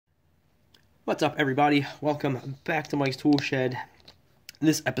What's up, everybody? Welcome back to Mike's Tool Shed.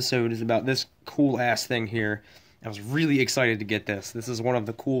 This episode is about this cool-ass thing here. I was really excited to get this. This is one of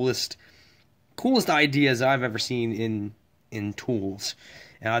the coolest ideas I've ever seen in tools.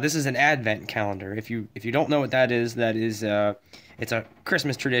 This is an advent calendar. If you don't know what that is it's a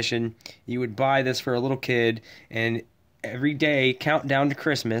Christmas tradition. You would buy this for a little kid, and every day, countdown to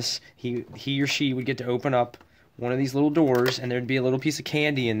Christmas, he or she would get to open up one of these little doors, and there'd be a little piece of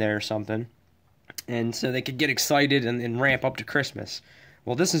candy in there or something. And so they could get excited and ramp up to Christmas.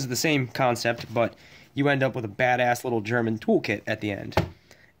 Well, this is the same concept, but you end up with a badass little German toolkit at the end.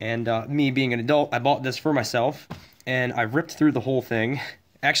 And me being an adult, I bought this for myself, and I ripped through the whole thing.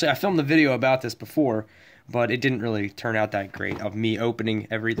 Actually, I filmed a video about this before, but it didn't really turn out that great of me opening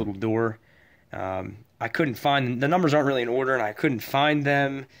every little door. I couldn't find, the numbers aren't really in order, and I couldn't find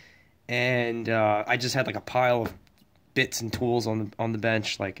them. And I just had like a pile of bits and tools on the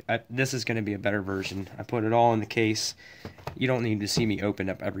bench. This is going to be a better version. I put it all in the case. You don't need to see me open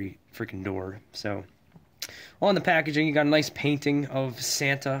up every freaking door. So on the packaging, you got a nice painting of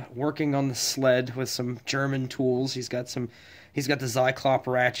Santa working on the sled with some German tools. He's got the Zyklop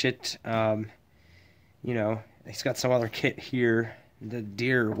ratchet. You know, he's got some other kit here. The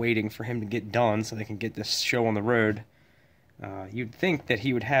deer waiting for him to get done so they can get this show on the road. You'd think that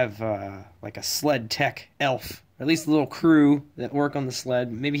he would have like a sled tech elf, or at least a little crew that work on the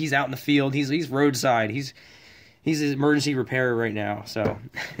sled. Maybe he's out in the field. He's roadside. He's an emergency repairer right now. So,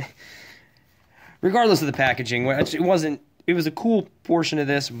 regardless of the packaging, it was a cool portion of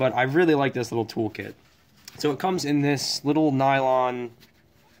this, but I really like this little toolkit. So it comes in this little nylon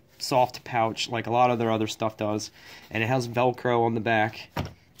soft pouch, like a lot of their other stuff does, and it has Velcro on the back,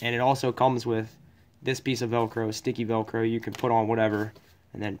 and it also comes with this piece of Velcro, sticky Velcro. You can put on whatever,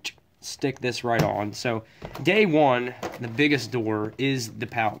 and then stick this right on. So day one, the biggest door is the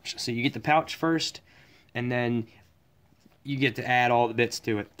pouch. So you get the pouch first, and then you get to add all the bits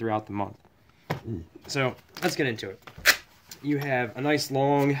to it throughout the month. So let's get into it. You have a nice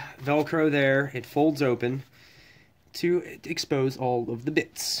long Velcro there. It folds open to expose all of the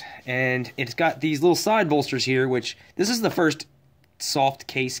bits. And it's got these little side bolsters here, which this is the first soft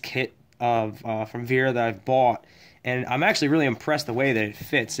case kit of from Wera that I've bought, and I'm actually really impressed the way that it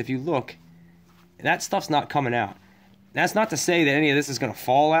fits. If you look, that stuff's not coming out. That's not to say that any of this is going to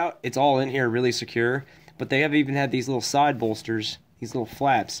fall out. It's all in here really secure, but they have even had these little side bolsters, these little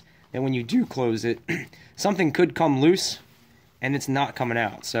flaps, and when you do close it, something could come loose, and it's not coming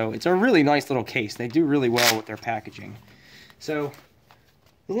out. So it's a really nice little case. They do really well with their packaging. So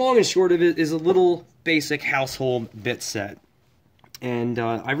the long and short of it is a little basic household bit set. And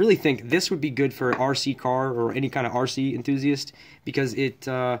I really think this would be good for an RC car or any kind of RC enthusiast, because it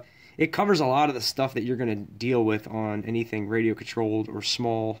covers a lot of the stuff that you're going to deal with on anything radio controlled or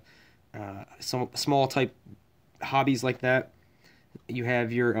small type hobbies like that. You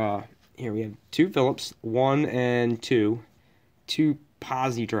have your here we have two Phillips, 1 and 2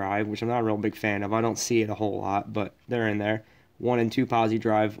 posi drive, which I'm not a real big fan of. I don't see it a whole lot, but they're in there. 1 and 2 posi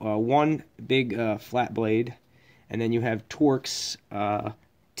drive, one big flat blade. And then you have Torx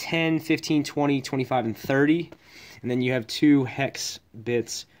 10, 15, 20, 25, and 30. And then you have 2 hex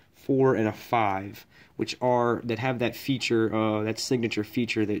bits, 4 and a 5, that have that feature, that signature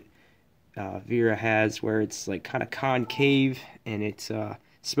feature that Wera has, where it's like kind of concave and it's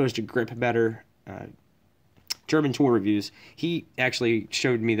supposed to grip better. German Tool Reviews, he actually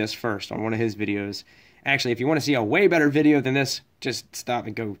showed me this first on one of his videos. Actually, if you want to see a way better video than this, just stop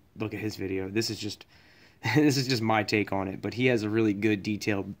and go look at his video. This is just my take on it, but he has a really good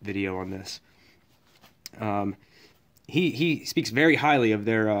detailed video on this. He speaks very highly of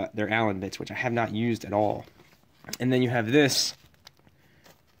their Allen bits, which I have not used at all. And then you have this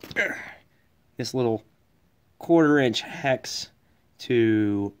little 1/4-inch hex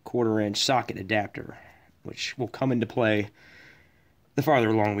to 1/4-inch socket adapter, which will come into play the farther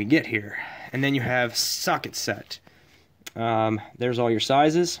along we get here. And then you have socket set. There's all your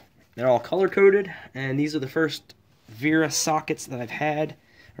sizes. They're all color-coded, and these are the first Wera sockets that I've had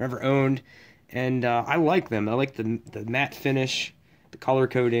or ever owned, and I like them. I like the matte finish, the color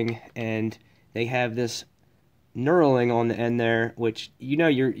coding, and they have this knurling on the end there, which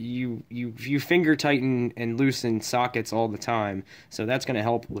you finger tighten and loosen sockets all the time, so that's going to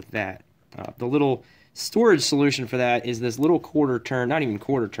help with that. The little storage solution for that is this little 1/4 turn, not even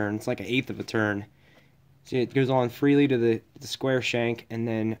 1/4 turn, it's like 1/8 of a turn. So it goes on freely to the square shank, and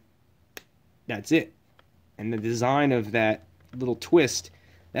then that's it. And the design of that little twist,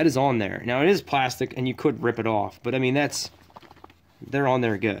 that is on there. Now it is plastic and you could rip it off, but I mean they're on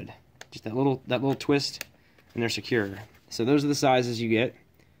there good. Just that little twist and they're secure. So those are the sizes you get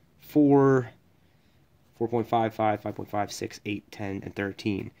for 4.55, 5.5, 6, 8, 10, and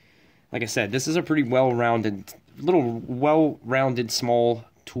 13. Like I said, this is a pretty well-rounded small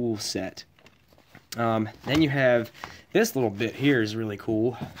tool set. Then you have this little bit here is really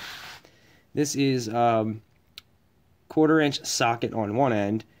cool. This is 1/4-inch socket on one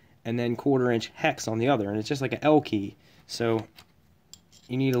end, and then 1/4-inch hex on the other, and it's just like an L key. So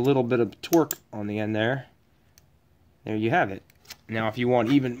you need a little bit of torque on the end there. There you have it. Now if you want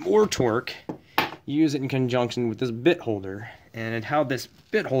even more torque, you use it in conjunction with this bit holder. And how this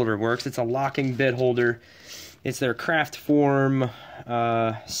bit holder works, it's a locking bit holder. It's their craft form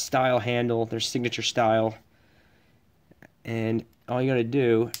style handle, their signature style. And all you gotta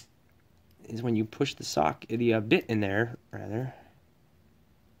do is when you push the bit in there,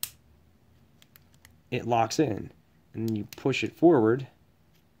 it locks in. And then you push it forward,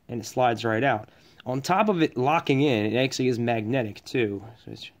 and it slides right out. On top of it locking in, it actually is magnetic too.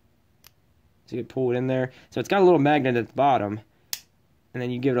 So you pull it in there. So it's got a little magnet at the bottom, and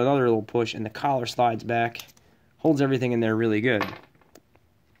then you give it another little push, and the collar slides back, holds everything in there really good.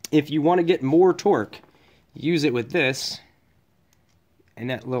 If you want to get more torque, use it with this and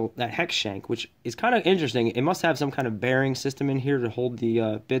that hex shank, which is kind of interesting. It must have some kind of bearing system in here to hold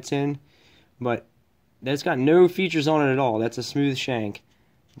the bits in, but that's got no features on it at all. That's a smooth shank,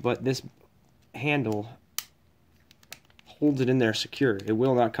 but this handle holds it in there secure. It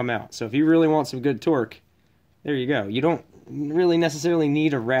will not come out. So if you really want some good torque, there you go. You don't really necessarily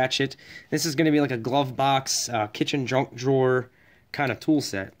need a ratchet. This is going to be like a glove box, kitchen junk drawer kind of tool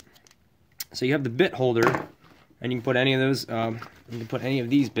set. So you have the bit holder, and you can put any of those, you can put any of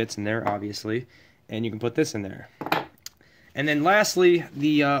these bits in there, obviously, and you can put this in there. And then lastly,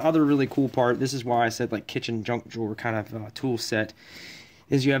 the other really cool part, this is why I said like kitchen junk drawer kind of tool set,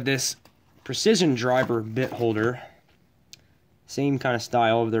 is you have this precision driver bit holder. Same kind of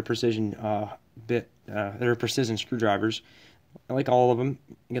style of their precision their precision screwdrivers. I like all of them.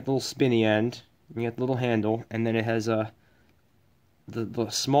 You get the little spinny end, you get the little handle, and then it has the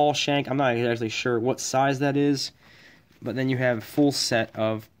small shank. I'm not exactly sure what size that is, but then you have a full set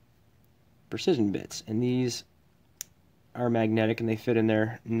of precision bits, and these are magnetic and they fit in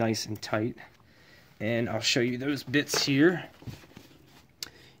there nice and tight. And I'll show you those bits here.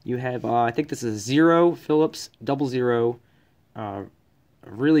 You have I think this is 0 Phillips 00. A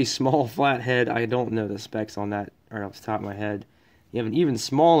really small flathead. I don't know the specs on that right off the top of my head. You have an even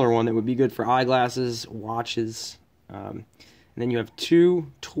smaller one that would be good for eyeglasses, watches. And then you have two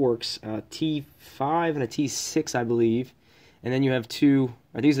Torx, a T5 and a T6, I believe. And then you have two,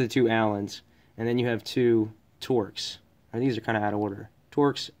 or these are the two Allens. And then you have two Torx. Or these are kind of out of order.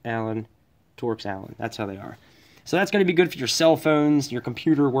 Torx, Allen, Torx, Allen. That's how they are. So that's going to be good for your cell phones, your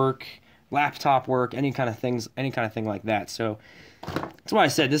computer work, laptop work, any kind of thing like that. So that's why I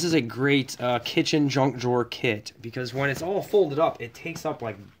said this is a great kitchen junk drawer kit, because when it's all folded up, it takes up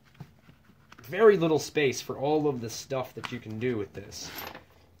like very little space for all of the stuff that you can do with this.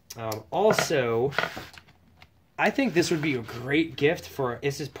 Also, I think this would be a great gift for,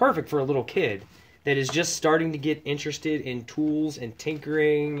 this is perfect for a little kid that is just starting to get interested in tools and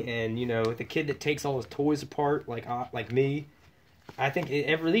tinkering, and you know, the kid that takes all his toys apart like me. I think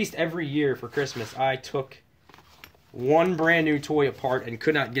at least every year for Christmas I took one brand new toy apart and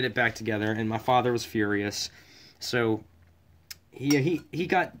could not get it back together, and my father was furious. So he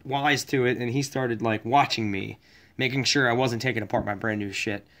got wise to it, and he started like watching me, making sure I wasn't taking apart my brand new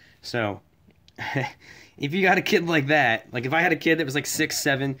shit. So if you got a kid like that, like if I had a kid that was like 6,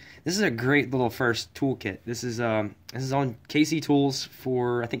 7, this is a great little first toolkit. This is on KC Tools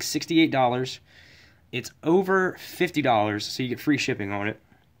for I think $68. It's over $50, so you get free shipping on it.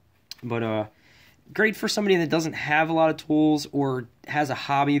 But great for somebody that doesn't have a lot of tools or has a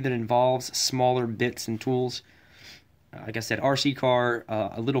hobby that involves smaller bits and tools. Like I said, RC car,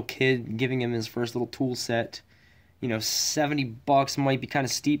 a little kid giving him his first little tool set. You know, $70 might be kind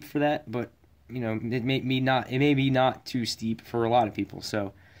of steep for that, but you know, it may be not too steep for a lot of people.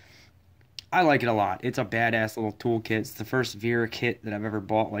 So I like it a lot. It's a badass little toolkit. It's the first Wera kit that I've ever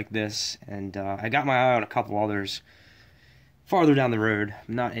bought like this, and I got my eye on a couple others farther down the road.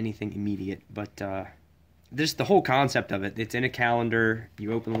 Not anything immediate, but just the whole concept of it. It's in a calendar.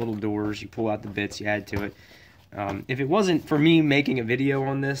 You open the little doors, you pull out the bits, you add to it. If it wasn't for me making a video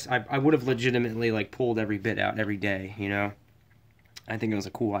on this, I would have legitimately like pulled every bit out every day, you know? I think it was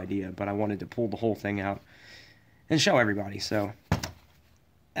a cool idea, but I wanted to pull the whole thing out and show everybody, so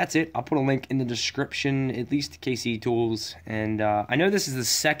that's it. I'll put a link in the description, at least to KC Tools, and I know this is the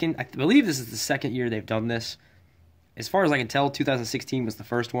second, I believe this is the second year they've done this. As far as I can tell, 2016 was the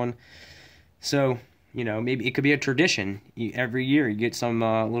first one. So You know, maybe it could be a tradition. Every year you get some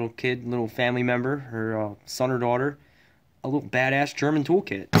little kid, little family member, or son or daughter, a little badass German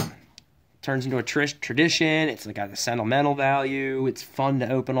toolkit. Turns into a tradition. It's like got a sentimental value. It's fun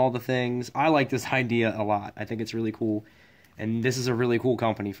to open all the things. I like this idea a lot. I think it's really cool. And this is a really cool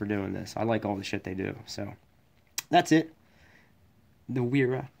company for doing this. I like all the shit they do. So that's it. The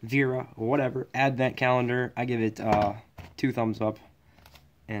Wera, or whatever, Advent calendar. I give it 2 thumbs up.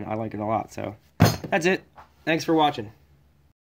 And I like it a lot. So that's it. Thanks for watching.